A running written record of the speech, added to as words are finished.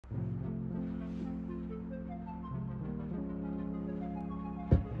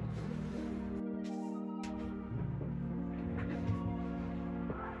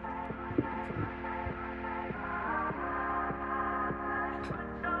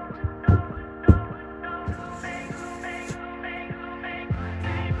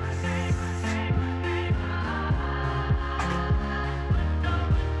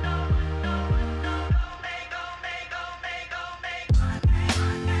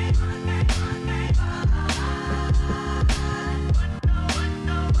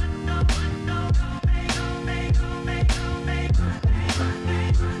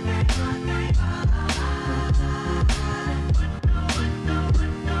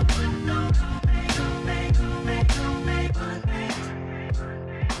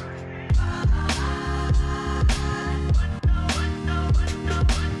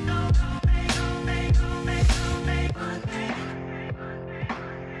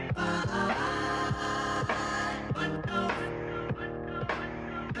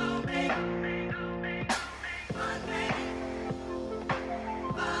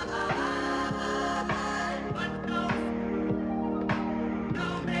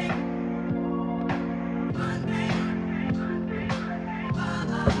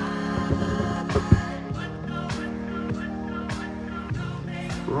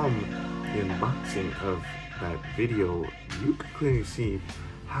of that video, you can clearly see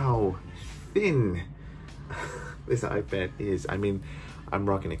how thin this iPad is. I mean, I'm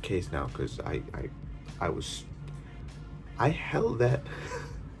rocking a case now because I held that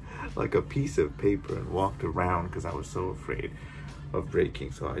like a piece of paper and walked around because I was so afraid of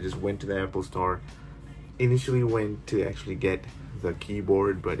breaking. So I just went to the Apple store. Initially went to actually get the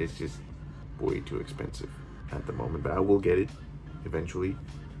keyboard, but it's just way too expensive at the moment. But I will get it eventually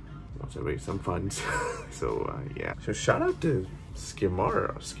once I raise some funds. So yeah. So shout out to Skin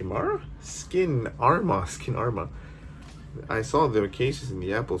Arma. I saw their cases in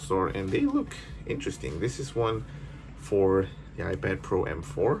the Apple store and they look interesting. This is one for the iPad Pro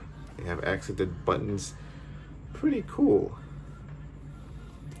M4. They have accented buttons. Pretty cool.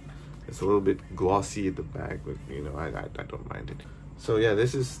 It's a little bit glossy at the back, but you know, I don't mind it. So yeah,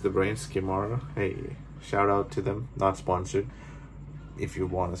 this is the brand Skimara. Hey, shout out to them. Not sponsored. If you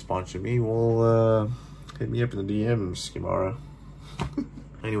want to sponsor me, well, hit me up in the DMs, Skimara.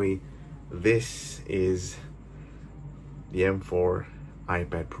 Anyway, this is the M4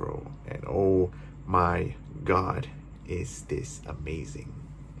 iPad Pro, and oh my god, is this amazing.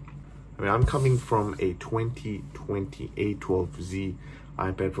 I mean, I'm coming from a 2020 A12Z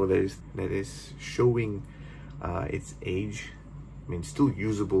iPad Pro that is showing its age. I mean, still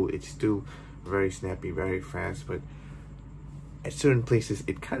usable, it's still very snappy, very fast, but at certain places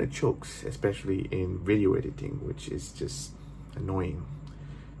it kind of chokes, especially in video editing, which is just annoying.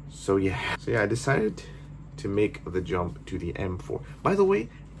 So yeah, I decided to make the jump to the M4. By the way,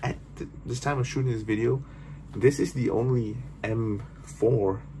 at this time of shooting this video, this is the only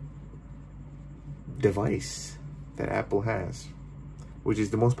M4 device that Apple has, which is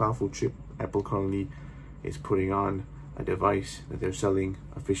the most powerful chip Apple currently is putting on a device that they're selling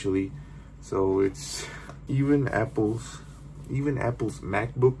officially. So it's even Apple's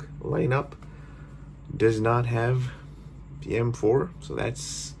MacBook lineup does not have the M4, so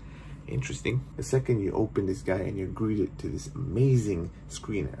that's interesting. The second you open this guy and you're greeted to this amazing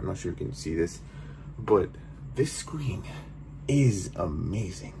screen. I'm not sure you can see this, but this screen is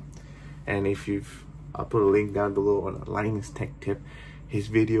amazing. And I'll put a link down below on Linus Tech Tip, his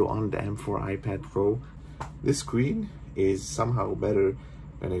video on the M4 iPad Pro. This screen is somehow better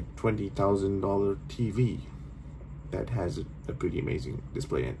than a $20,000 TV that has a pretty amazing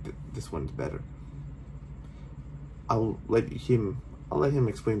display, and this one's better. I'll let him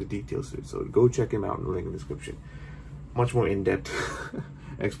explain the details to it, so go check him out in the link in the description. Much more in-depth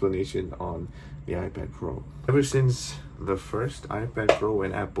explanation on the iPad Pro. Ever since the first iPad Pro,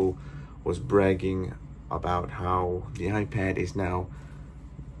 when Apple was bragging about how the iPad is now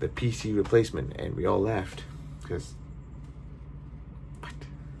the PC replacement, and we all laughed because what?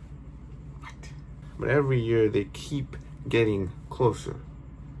 But every year they keep getting closer.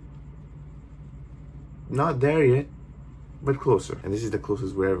 Not there yet, but closer. And this is the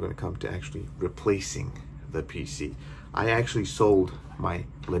closest we're ever going to come to actually replacing the PC. I actually sold my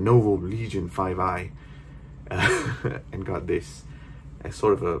Lenovo Legion 5i and got this as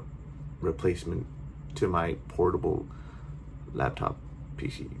sort of a replacement to my portable laptop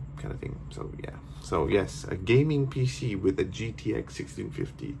PC kind of thing. So yeah, so yes, a gaming PC with a GTX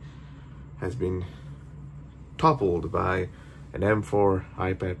 1650 has been toppled by an M4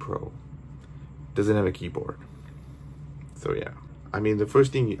 iPad Pro. Doesn't have a keyboard. So yeah, I mean, the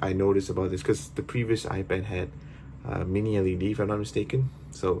first thing I noticed about this, because the previous iPad had mini LED, if I'm not mistaken.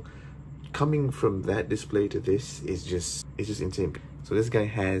 So coming from that display to this is just insane. So this guy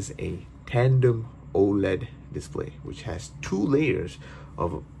has a tandem OLED display, which has 2 layers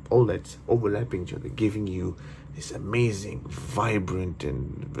of OLEDs overlapping each other, giving you this amazing, vibrant,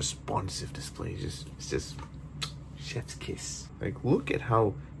 and responsive display. It's just chef's kiss. Like, look at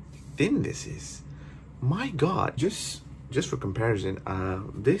how thin this is. My god. Just for comparison,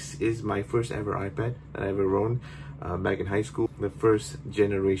 this is my first ever iPad that I ever owned back in high school. The first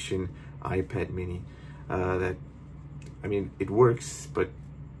generation iPad mini. That, I mean, it works, but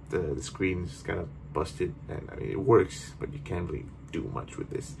the screen's kind of busted, and I mean, it works, but you can't really do much with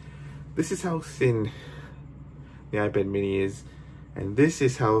this. This is how thin the iPad mini is, and this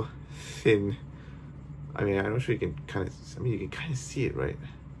is how thin, I mean, I'm not sure you can kind of, I mean, you can kind of see it, right?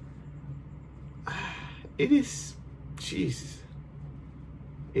 It is, jeez,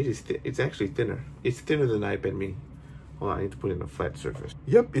 it is, it's actually thinner. It's thinner than the iPad mini. Hold on, I need to put it in a flat surface.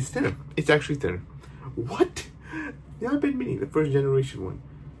 Yep, it's thinner. It's actually thinner. What? The iPad mini, the first generation one,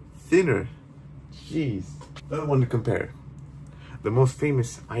 thinner. Jeez. Another one to compare. The most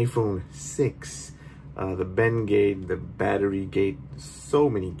famous iPhone 6. The bend gate, the battery gate, so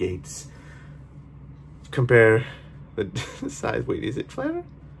many gates. Compare the size. Wait, is it flatter?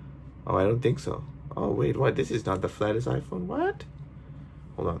 Oh, I don't think so. Oh wait, what? This is not the flattest iPhone. What?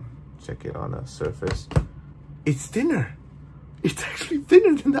 Hold on, check it on a surface. It's thinner. It's actually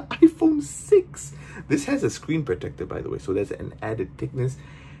thinner than the iPhone 6. This has a screen protector, by the way, so there's an added thickness,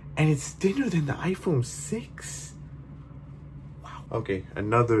 and it's thinner than the iPhone 6. Wow. Okay,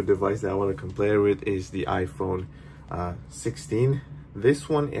 another device that I want to compare with is the iPhone 16. This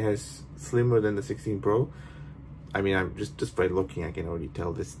one is slimmer than the 16 Pro. I mean, I'm just by looking, I can already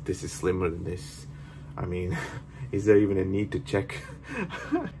tell this is slimmer than this. I mean, is there even a need to check?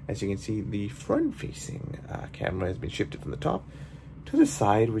 As you can see, the front-facing camera has been shifted from the top to the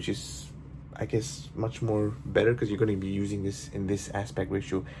side, which is, I guess, much more better because you're going to be using this in this aspect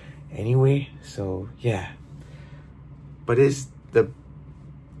ratio anyway. So yeah, but is the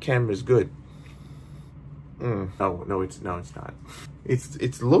camera's good? No, it's not.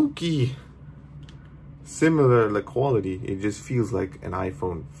 It's low-key similar the quality. It just feels like an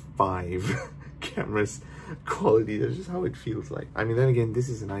iPhone 5 camera's quality. That's just how it feels like. I mean, then again, this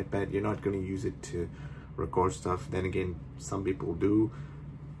is an iPad. You're not going to use it to record stuff. Then again, some people do.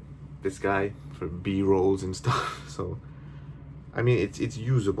 This guy for B-rolls and stuff. So I mean, it's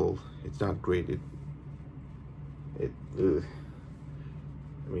usable. It's not great. I mean,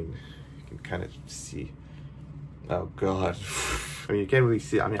 you can kind of see. Oh god. I mean, you can't really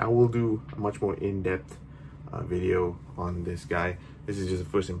see. I mean, I will do a much more in-depth video on this guy. This is just a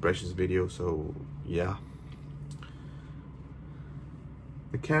first impressions video, so yeah.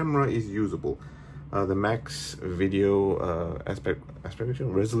 The camera is usable. The max video aspect ratio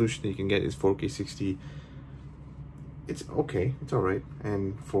resolution that you can get is 4K 60. It's okay. It's all right.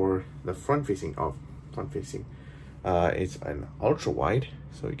 And for the front facing, it's an ultra wide,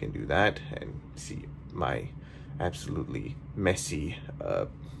 so you can do that and see my absolutely messy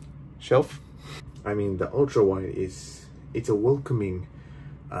shelf. I mean, the ultra wide it's a welcoming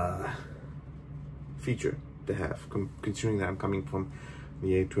feature to have, considering that I'm coming from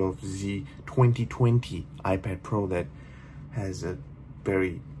the A12Z 2020 iPad Pro that has a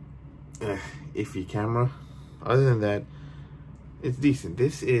very iffy camera. Other than that, it's decent.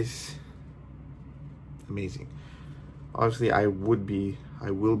 This is amazing. Obviously, I will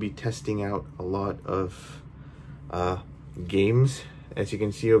be testing out a lot of games. As you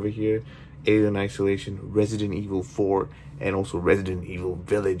can see over here, Alien Isolation, Resident Evil 4, and also Resident Evil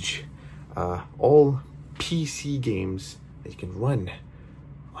Village. All PC games that you can run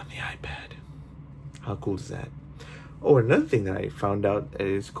on the iPad. How cool is that? Oh, another thing that I found out that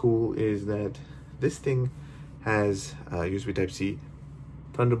is cool is that this thing has USB Type-C,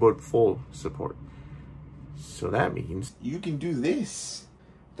 Thunderbolt 4 support. So that means you can do this.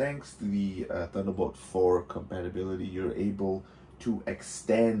 Thanks to the Thunderbolt 4 compatibility, you're able to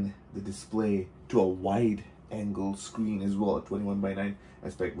extend the display to a wide angle screen as well, a 21:9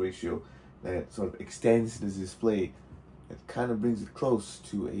 aspect ratio that sort of extends the display. It kind of brings it close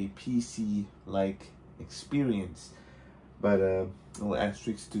to a PC-like experience. But a little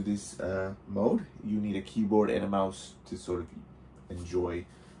asterisk to this mode, you need a keyboard and a mouse to sort of enjoy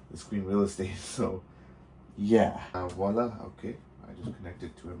the screen real estate. So yeah, voila. Okay, I just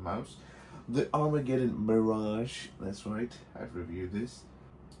connected to a mouse. The Armageddon Mirage, that's right, I've reviewed this.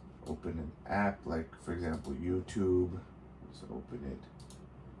 Open an app, like for example YouTube. Let's open it.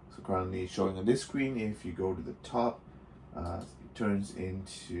 So currently showing on this screen. If you go to the top, it turns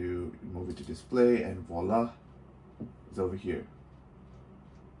into, move it to display, and voila, it's over here.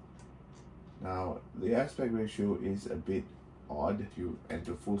 Now the aspect ratio is a bit odd. If you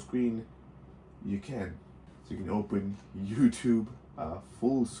enter full screen, you can. So you can open YouTube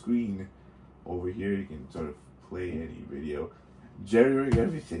full screen over here. You can sort of play any video, jerry-rig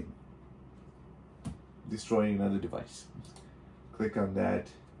everything, destroying another device. Click on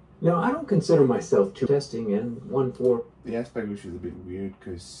that. Now, I don't consider myself too testing, and one for... The aspect ratio is a bit weird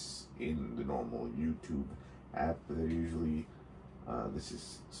because in the normal YouTube app, they're usually, this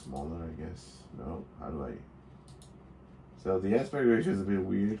is smaller, I guess. No, how do I? So the aspect ratio is a bit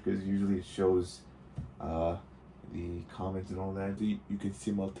weird because usually it shows the comments and all that. You can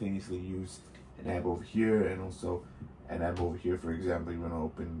simultaneously use an app over here and also an app over here. For example, you want to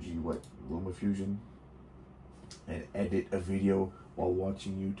open LumaFusion and edit a video while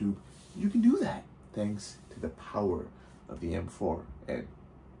watching YouTube. You can do that thanks to the power of the M4 and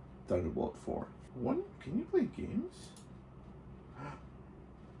Thunderbolt 4. Can you play games?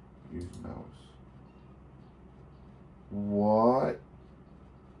 Use mouse. What?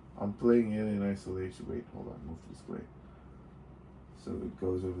 I'm playing Alien Isolation. Wait, hold on, move the display. So it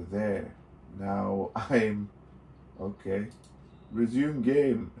goes over there. Now I'm okay. Resume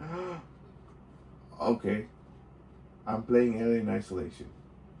game. Okay. I'm playing Alien Isolation.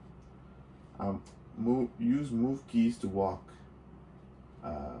 use move keys to walk.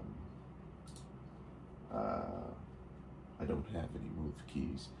 I don't have any move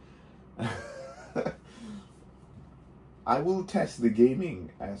keys. I will test the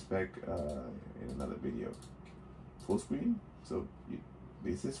gaming aspect in another video. Full screen? So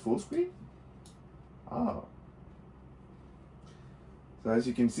is this full screen? Oh. So as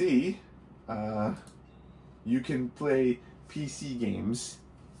you can see, you can play PC games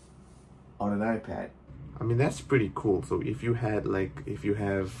on an iPad. I mean, that's pretty cool. So if you had the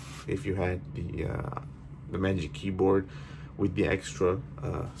Magic Keyboard with the extra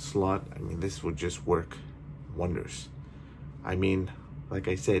slot, I mean, this would just work wonders. I mean, like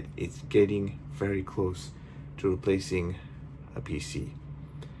I said, it's getting very close to replacing a PC,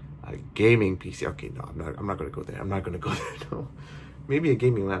 a gaming PC. Okay, no, I'm not gonna go there. I'm not gonna go there. No, maybe a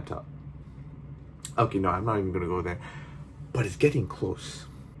gaming laptop. Okay, no, I'm not even gonna go there. But it's getting close.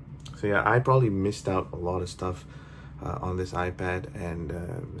 So yeah, I probably missed out a lot of stuff on this iPad, and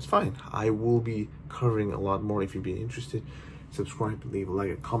it's fine. I will be covering a lot more. If you'd be interested, subscribe, leave a like,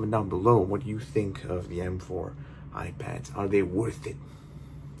 a comment down below what you think of the M4 iPads. Are they worth it?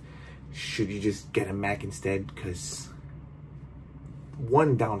 Should you just get a Mac instead? Because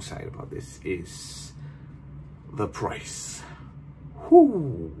one downside about this is the price.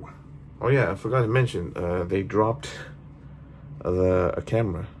 Whoo! Oh yeah, I forgot to mention, they dropped a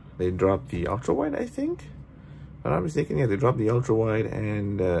camera. They dropped the ultra wide, I think. If I'm not mistaken, yeah, they dropped the ultra wide,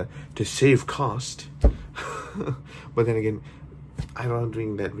 and to save cost. But then again, I don't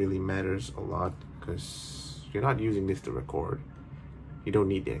think that really matters a lot, because you're not using this to record. You don't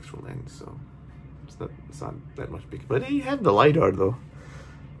need the extra lens, so it's not that much big. But you have the LiDAR though,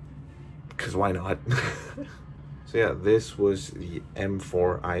 because why not? So yeah, this was the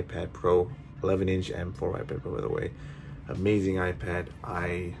M4 iPad Pro, 11-inch M4 iPad Pro, by the way. Amazing iPad.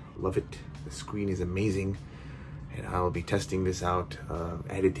 I love it. The screen is amazing, and I'll be testing this out,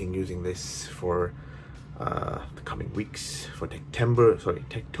 editing using this for the coming weeks, for Techtober,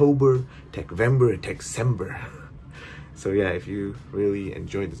 Techvember, and Techcember. So yeah, if you really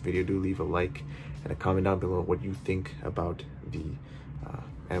enjoyed this video, do leave a like and a comment down below what you think about the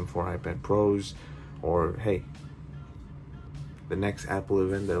M4 iPad Pros, or hey, the next Apple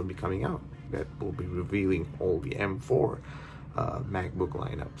event that will be coming out that will be revealing all the M4 MacBook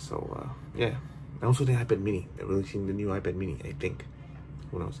lineup. So yeah, and also the iPad Mini. They're releasing the new iPad Mini, I think.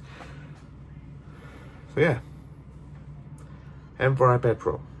 Who knows? So yeah, M4 iPad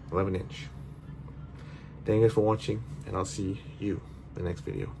Pro, 11-inch. Thank you guys for watching, and I'll see you in the next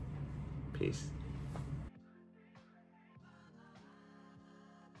video. Peace.